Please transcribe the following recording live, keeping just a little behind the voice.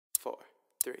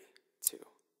3, 2,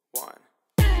 1.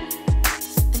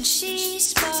 And she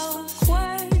spoke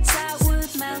words that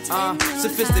would melt in your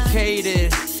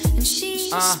Sophisticated. and she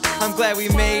I'm glad we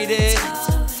made it.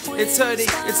 It's hoodie,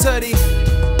 it's hoodie.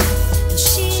 and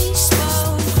she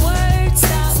spoke words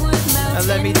that would melt Now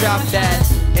let me in drop your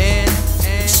that in.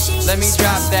 Let me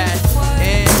drop that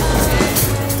in.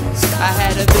 I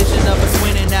had a vision of us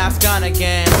winning, now it's gone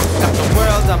again. Got the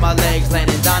world on my legs,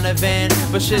 landing Donovan.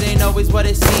 But shit ain't always what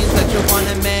it seems, like you're one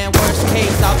man. Worst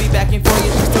case, I'll be back in 4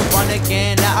 years just to run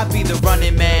again. Now I'll be the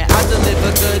running man, I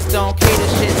deliver goods, don't cater,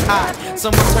 shit's hot.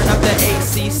 Someone turn up the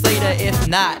AC, Slater, if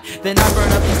not then I burn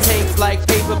up these tapes like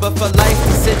paper. But for life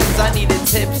decisions, I needed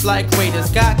tips like waiters.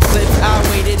 Got clips, I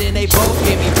waited and they both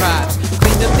gave me props.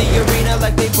 Cleaned up the arena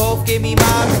like they both gave me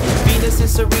mobs. Venus and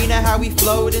Serena, how we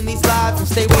flowed in these lives. And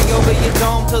stay way over your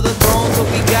dome till the throne's what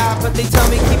we got. But they tell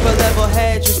me keep a level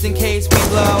head just in case we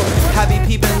blow. I be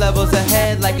peeping levels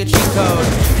ahead like a cheat code.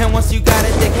 And once you got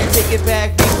it, they can't take it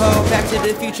back. Repo, back to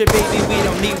the future, baby, we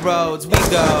don't need roads, we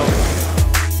go.